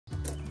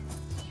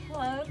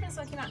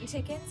Smoky Mountain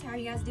Chickens. How are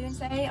you guys doing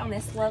today on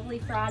this lovely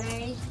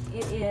Friday?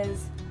 It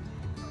is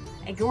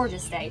a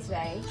gorgeous day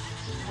today.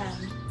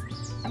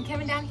 I'm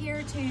coming down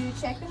here to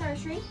check the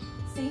nursery,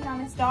 see how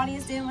Miss Dottie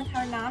is doing with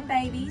her 9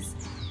 babies.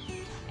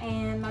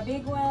 And my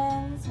big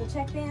ones, we'll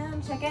check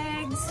them, check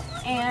eggs.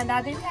 And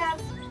I do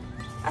have,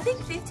 I think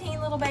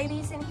 15 little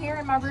babies in here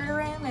in my brooder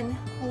room, and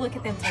we'll look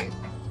at them too.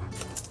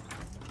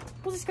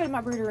 We'll just go to my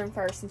brooder room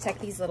first and check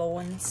these little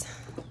ones.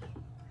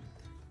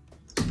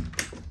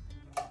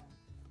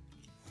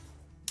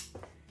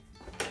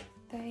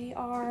 They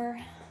are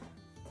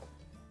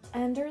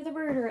under the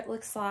brooder, it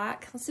looks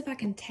like. Let's see if I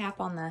can tap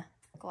on the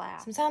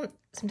glass.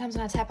 Sometimes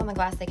when I tap on the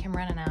glass, they come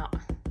running out.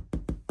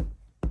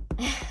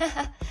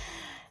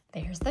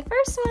 There's the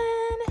first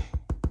one.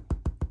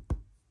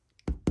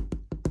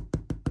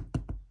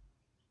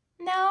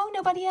 No,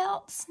 nobody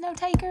else? No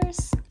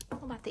takers?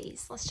 What about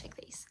these? Let's check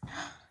these.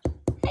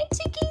 Hey,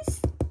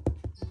 chickies.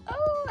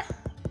 Oh.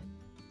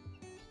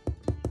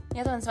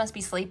 The other ones must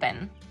be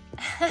sleeping.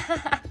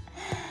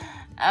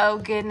 Oh,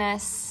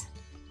 goodness.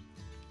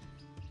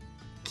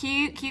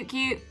 Cute, cute,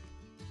 cute.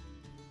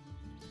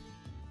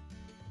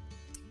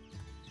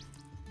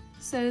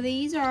 So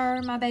these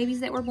are my babies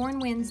that were born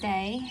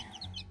Wednesday.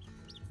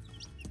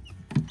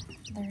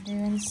 They're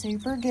doing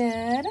super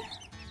good.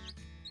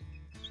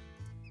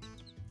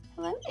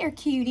 Hello there,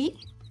 cutie.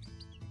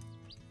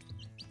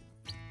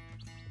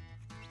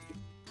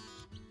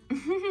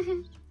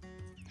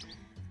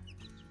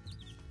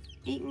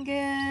 Eating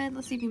good.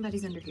 Let's see if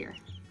anybody's under here.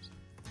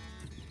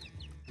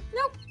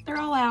 Nope, they're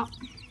all out.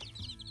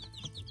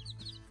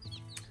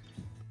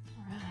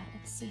 All right,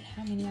 let's see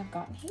how many I've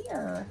got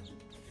here.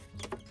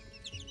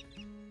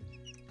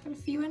 Got a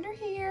few under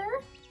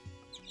here.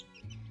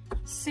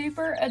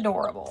 Super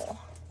adorable.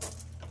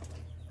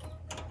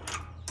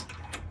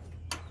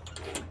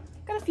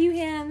 Got a few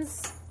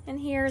hens in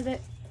here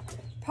that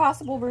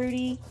possible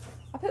broody.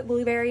 I put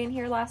Blueberry in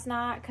here last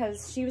night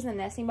because she was in the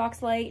nesting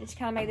box late and she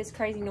kind of made this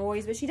crazy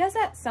noise, but she does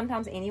that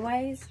sometimes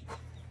anyways.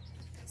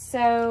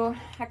 So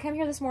I come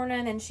here this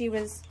morning and she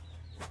was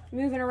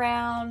moving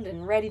around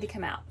and ready to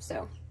come out.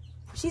 So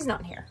she's not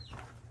in here.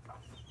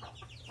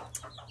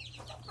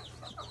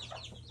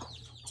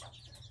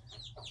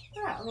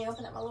 All right, let me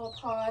open up my little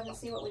pod and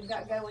see what we've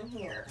got going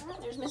here. All right,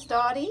 there's Miss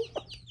Dottie.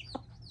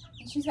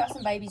 And she's got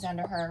some babies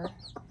under her.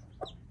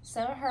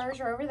 Some of hers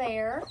are over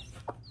there.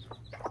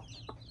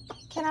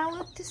 Can I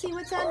look to see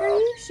what's under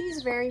you?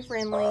 She's very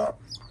friendly.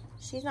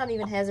 She's not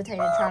even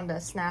hesitated trying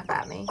to snap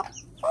at me.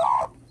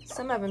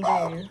 Some of them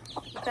do.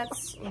 But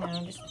that's, you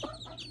know, just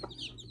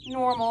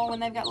normal when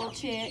they've got little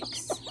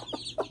chicks.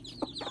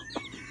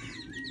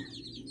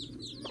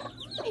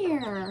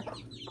 Here.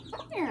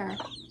 Here.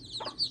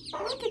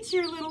 Look at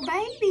your little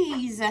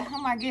babies.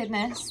 Oh my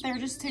goodness. They're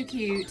just too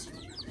cute.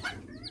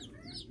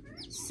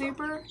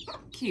 Super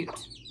cute.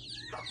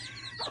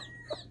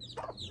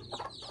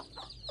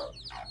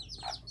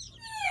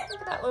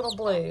 Look at that little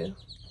blue.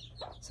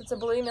 So it's a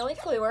blue Millie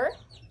Fleur,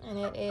 and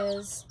it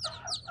is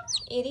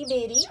itty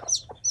bitty.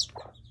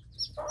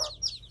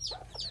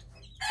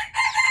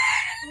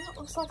 Well, it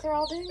looks like they're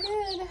all doing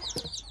good.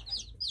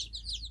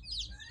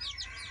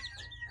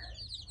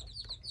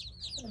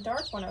 A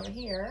dark one over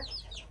here.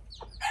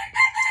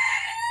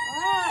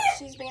 Alright,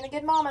 she's being a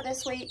good mama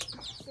this week.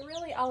 So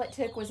really all it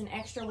took was an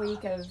extra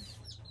week of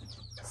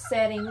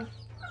setting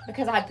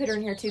because I had put her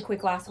in here too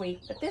quick last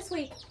week. But this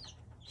week,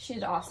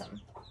 she's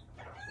awesome.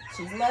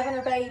 She's loving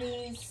her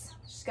babies.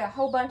 She's got a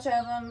whole bunch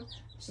of them.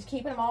 She's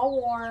keeping them all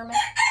warm.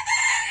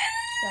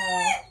 So,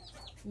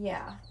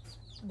 yeah,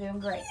 doing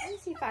great. Let me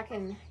see if I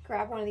can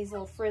grab one of these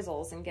little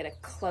frizzles and get a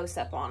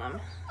close-up on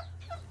them.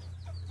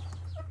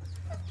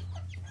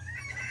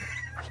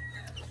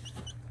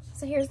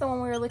 So here's the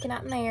one we were looking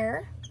at in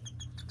there.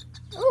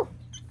 Ooh,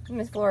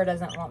 Miss Flora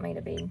doesn't want me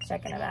to be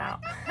checking it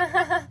out. Go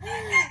on,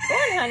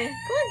 honey,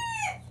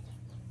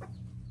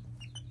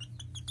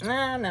 go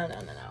on. No.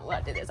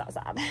 What did this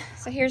outside?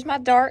 So here's my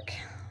dark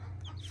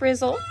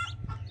frizzle.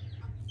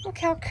 Look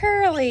how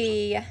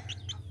curly.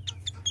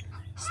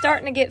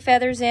 Starting to get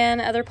feathers in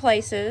other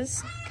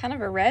places. Kind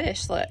of a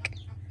reddish look.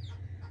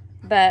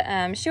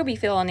 But she'll be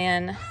filling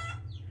in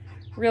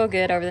real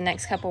good over the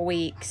next couple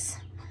weeks.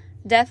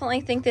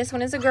 Definitely think this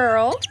one is a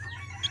girl.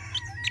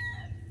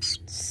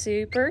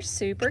 Super,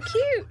 super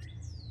cute.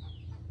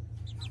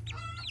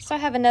 So I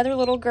have another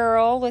little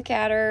girl. Look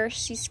at her.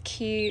 She's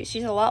cute.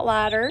 She's a lot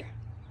lighter.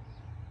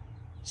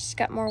 She's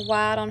got more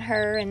white on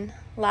her and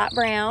light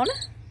brown.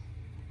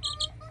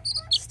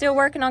 Still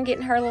working on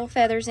getting her little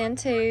feathers in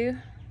too.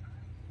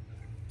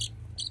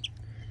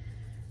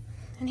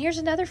 And here's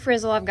another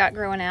frizzle I've got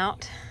growing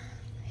out.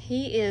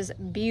 He is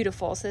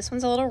beautiful. So this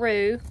one's a little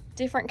roux.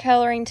 Different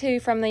coloring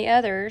too from the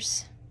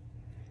others.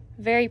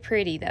 Very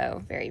pretty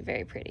though. Very,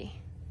 very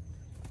pretty.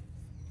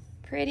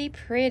 Pretty,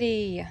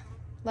 pretty.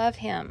 Love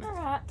him. All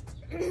right.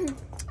 All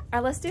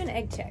right, let's do an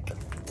egg check.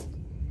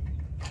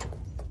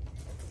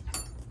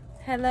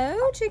 Hello,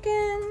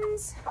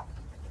 chickens.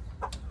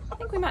 I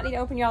think we might need to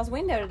open y'all's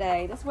window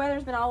today. This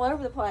weather's been all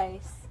over the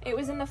place. It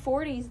was in the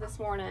 40s this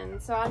morning,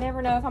 so I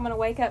never know if I'm gonna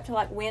wake up to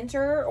like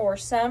winter or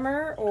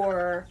summer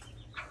or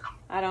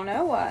I don't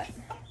know what.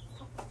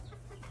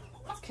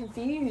 It's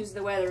confused,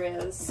 the weather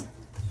is.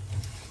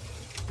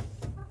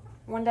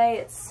 One day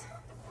it's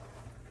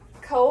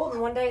cold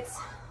and one day it's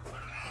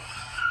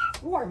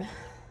warm.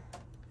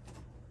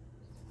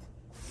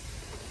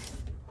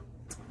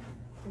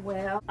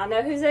 Well, I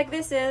know whose egg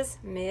this is.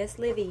 Miss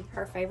Livy,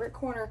 her favorite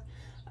corner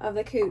of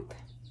the coop.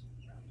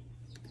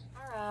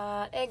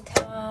 All right, egg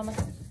time.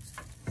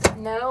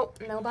 Nope,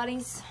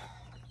 nobody's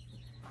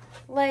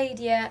laid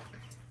yet.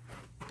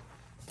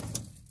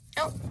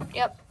 Oh,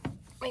 yep,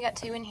 we got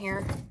 2 in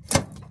here.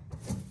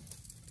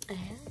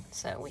 And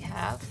so we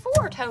have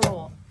 4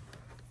 total.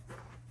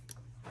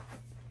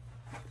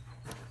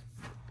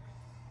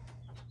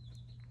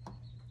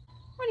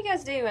 What are you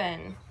guys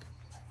doing?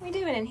 What are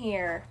you doing in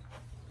here?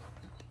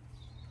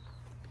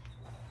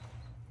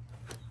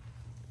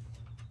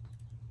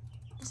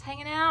 Just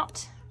hanging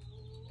out,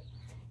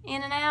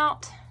 in and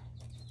out.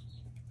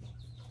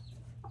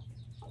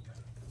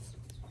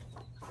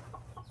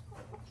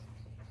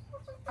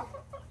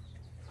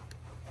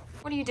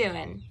 What are you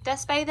doing?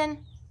 Dust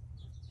bathing?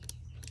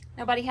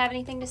 Nobody have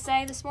anything to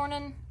say this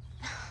morning?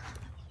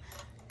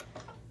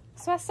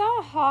 So I saw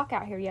a hawk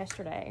out here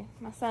yesterday.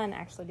 My son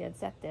actually did,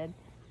 Seth did.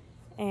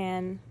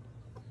 And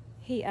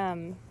he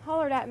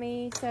hollered at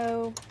me,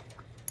 so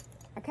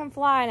I come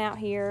flying out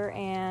here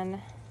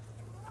and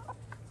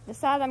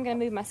decided I'm gonna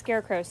move my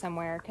Scarecrow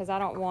somewhere because I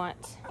don't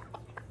want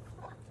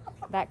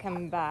that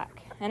coming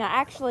back. And I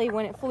actually,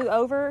 when it flew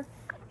over,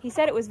 he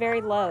said it was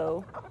very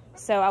low.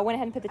 So I went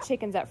ahead and put the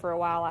chickens up for a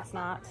while last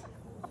night.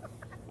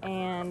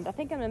 And I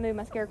think I'm gonna move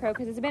my Scarecrow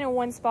because it's been in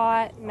one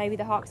spot. Maybe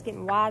the hawk's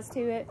getting wise to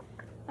it.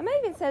 I may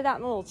even set it out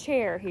in a little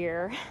chair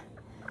here,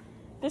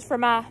 just for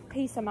my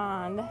peace of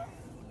mind.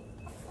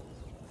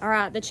 All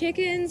right, the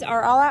chickens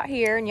are all out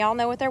here and y'all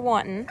know what they're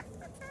wanting.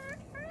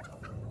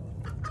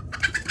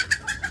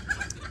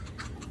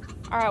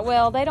 All right,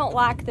 well, they don't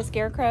like the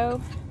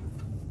Scarecrow.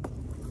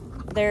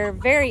 They're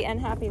very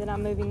unhappy that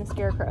I'm moving the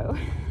Scarecrow.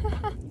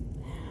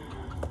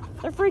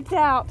 They're freaked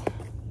out.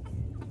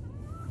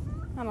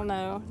 I don't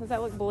know. Does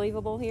that look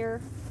believable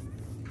here?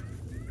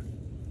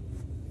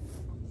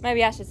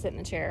 Maybe I should sit in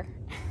the chair.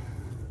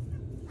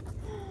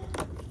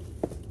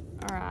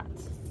 All right.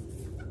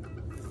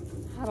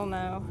 I don't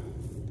know.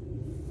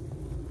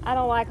 I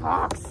don't like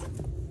hawks.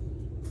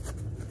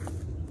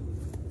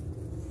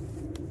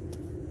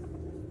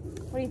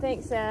 What do you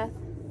think, Seth?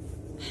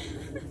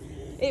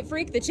 It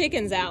freaked the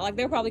chickens out. Like,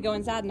 they'll probably go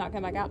inside and not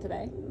come back out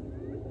today.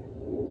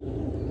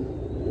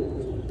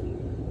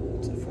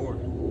 What's it for?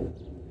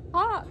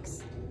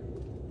 Hawks.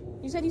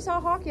 You said you saw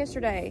a hawk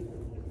yesterday.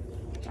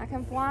 I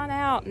come flying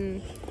out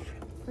and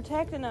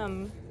protecting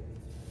them.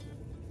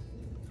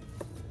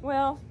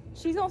 Well,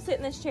 she's gonna sit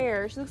in this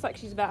chair. She looks like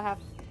she's about half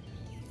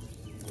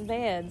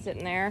bed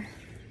sitting there.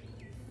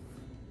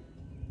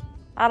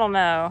 I don't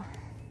know.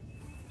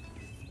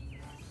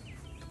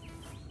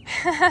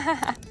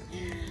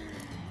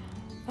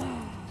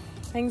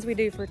 Things we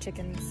do for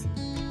chickens.